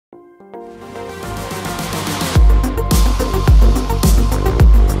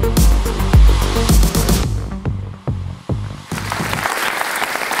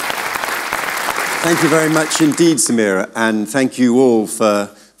Thank you very much indeed, Samira, and thank you all for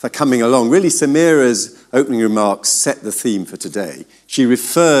coming along. Really, Samira's opening remarks set the theme for today. She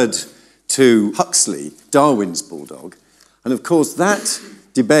referred to Huxley, Darwin's bulldog, and of course that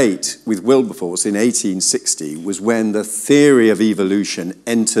debate with Wilberforce in 1860 was when the theory of evolution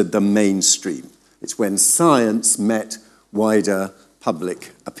entered the mainstream. It's when science met wider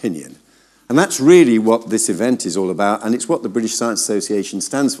public opinion. And that's really what this event is all about, and it's what the British Science Association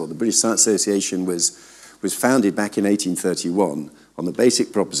stands for. The British Science Association was founded back in 1831 on the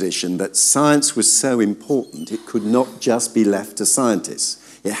basic proposition that science was so important it could not just be left to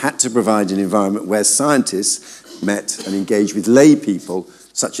scientists. It had to provide an environment where scientists met and engaged with lay people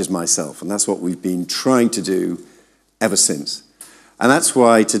such as myself, and that's what we've been trying to do ever since. And that's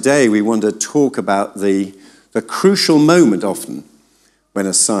why today we want to talk about the crucial moment often when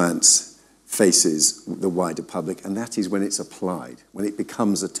a science faces the wider public, and that is when it's applied, when it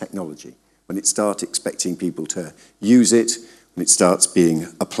becomes a technology, when it starts expecting people to use it, when it starts being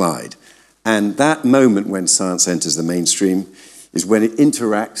applied. And that moment when science enters the mainstream is when it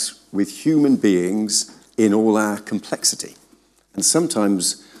interacts with human beings in all our complexity. And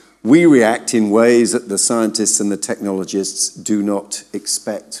sometimes we react in ways that the scientists and the technologists do not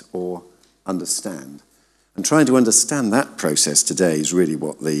expect or understand. And trying to understand that process today is really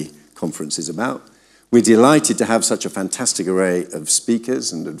what the conference is about. We're delighted to have such a fantastic array of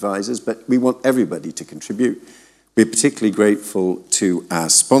speakers and advisors, but we want everybody to contribute. We're particularly grateful to our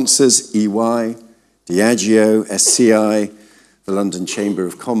sponsors, EY, Diageo, SCI, the London Chamber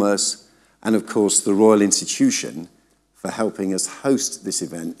of Commerce, and of course the Royal Institution for helping us host this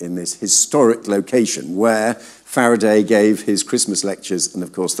event in this historic location where Faraday gave his Christmas lectures, and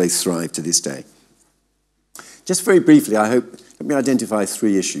of course they thrive to this day. Just very briefly, let me identify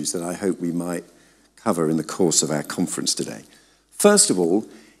 3 issues that I hope we might cover in the course of our conference today. First of all,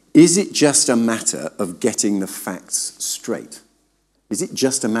 is it just a matter of getting the facts straight? Is it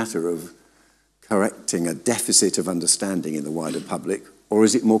just a matter of correcting a deficit of understanding in the wider public, or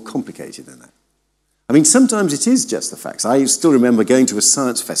is it more complicated than that? I mean, sometimes it is just the facts. I still remember going to a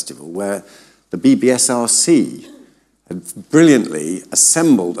science festival where the BBSRC had brilliantly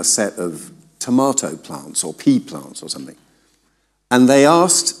assembled a set of tomato plants or pea plants or something. And they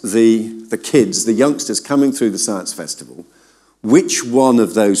asked the kids, the youngsters coming through the science festival, which one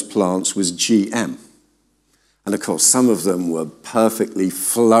of those plants was GM. And of course, some of them were perfectly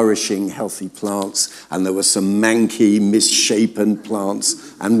flourishing, healthy plants, and there were some manky, misshapen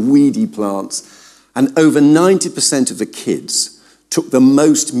plants and weedy plants. And over 90% of the kids took the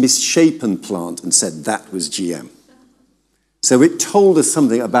most misshapen plant and said that was GM. So it told us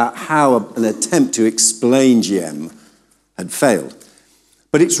something about how an attempt to explain GM had failed.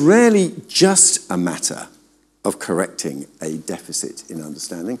 But it's rarely just a matter of correcting a deficit in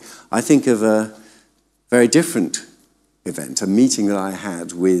understanding. I think of a very different event, a meeting that I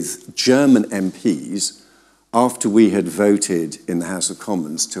had with German MPs after we had voted in the House of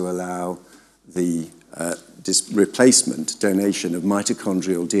Commons to allow the replacement donation of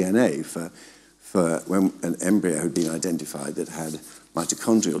mitochondrial DNA for when an embryo had been identified that had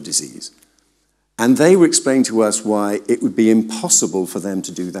mitochondrial disease. And they were explaining to us why it would be impossible for them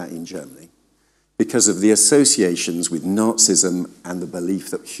to do that in Germany because of the associations with Nazism and the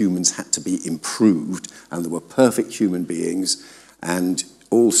belief that humans had to be improved and there were perfect human beings and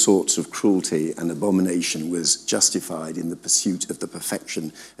all sorts of cruelty and abomination was justified in the pursuit of the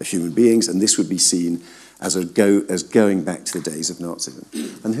perfection of human beings, and this would be seen as going back to the days of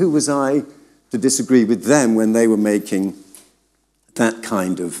Nazism. And who was I to disagree with them when they were making that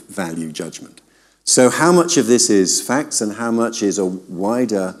kind of value judgment? So how much of this is facts and how much is a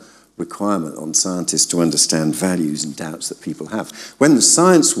wider requirement on scientists to understand values and doubts that people have? When the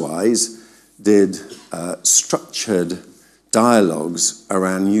Science-Wise did structured dialogues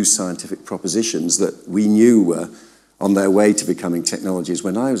around new scientific propositions that we knew were on their way to becoming technologies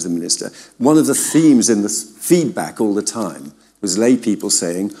when I was the minister, one of the themes in the feedback all the time was lay people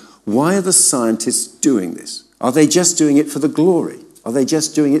saying, why are the scientists doing this? Are they just doing it for the glory? Are they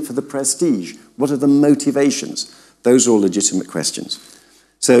just doing it for the prestige? What are the motivations? Those are all legitimate questions.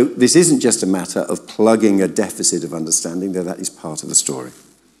 So this isn't just a matter of plugging a deficit of understanding, though that is part of the story.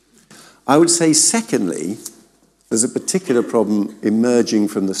 I would say, secondly, there's a particular problem emerging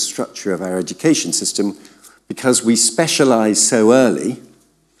from the structure of our education system because we specialize so early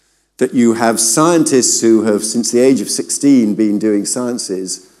that you have scientists who have, since the age of 16, been doing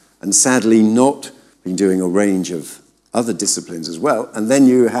sciences and sadly not been doing a range of other disciplines as well. And then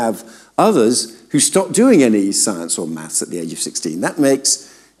you have others who stop doing any science or maths at the age of 16. That makes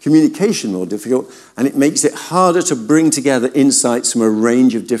communication more difficult, and it makes it harder to bring together insights from a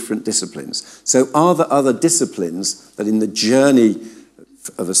range of different disciplines. So are there other disciplines that in the journey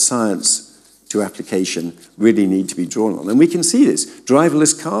of a science to application really need to be drawn on? And we can see this.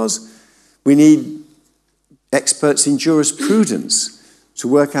 Driverless cars, we need experts in jurisprudence to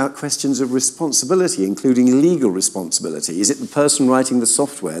work out questions of responsibility, including legal responsibility. Is it the person writing the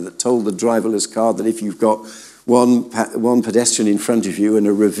software that told the driverless car that if you've got one pedestrian in front of you and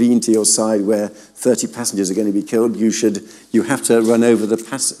a ravine to your side where 30 passengers are going to be killed, you have to run over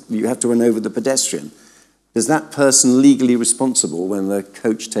the pedestrian? Is that person legally responsible when the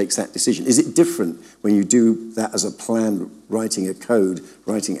coach takes that decision? Is it different when you do that as a plan, writing a code,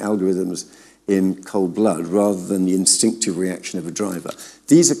 writing algorithms in cold blood, rather than the instinctive reaction of a driver?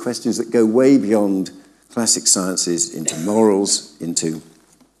 These are questions that go way beyond classic sciences into morals, into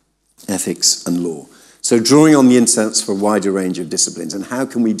ethics and law. So drawing on the insights for a wider range of disciplines, and how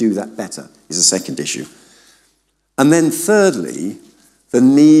can we do that better, is a second issue. And then thirdly, the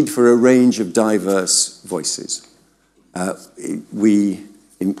need for a range of diverse voices.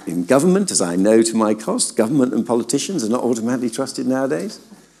 In government, as I know to my cost, government and politicians are not automatically trusted nowadays.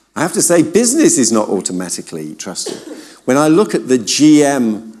 I have to say, business is not automatically trusted. When I look at the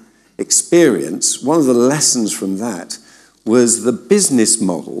GM experience, one of the lessons from that was the business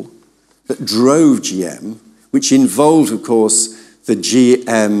model that drove GM, which involved, of course, the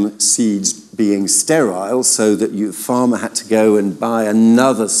GM seeds being sterile so that the farmer had to go and buy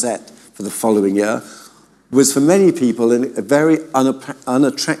another set for the following year, was for many people a very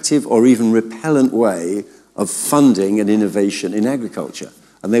unattractive or even repellent way of funding and innovation in agriculture.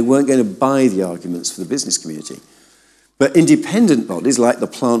 And they weren't going to buy the arguments for the business community. But independent bodies like the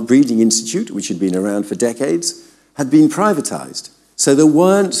Plant Breeding Institute, which had been around for decades, had been privatized. So there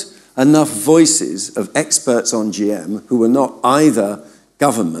weren't enough voices of experts on GM who were not either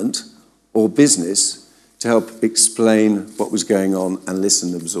government or business to help explain what was going on and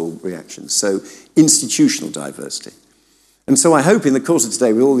listen and absorb reactions. So institutional diversity. And so I hope in the course of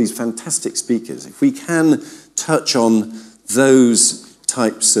today, with all these fantastic speakers, if we can touch on those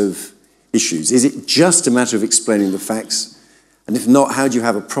types of issues. Is it just a matter of explaining the facts? And if not, how do you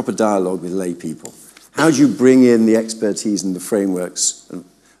have a proper dialogue with lay people? How do you bring in the expertise and the frameworks of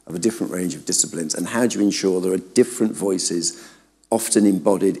a different range of disciplines? And how do you ensure there are different voices often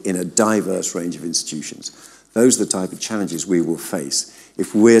embodied in a diverse range of institutions? Those are the type of challenges we will face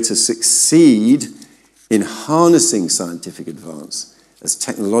if we're to succeed in harnessing scientific advance as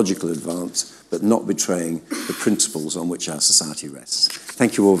technological advance, but not betraying the principles on which our society rests.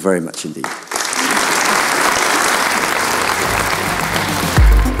 Thank you all very much indeed.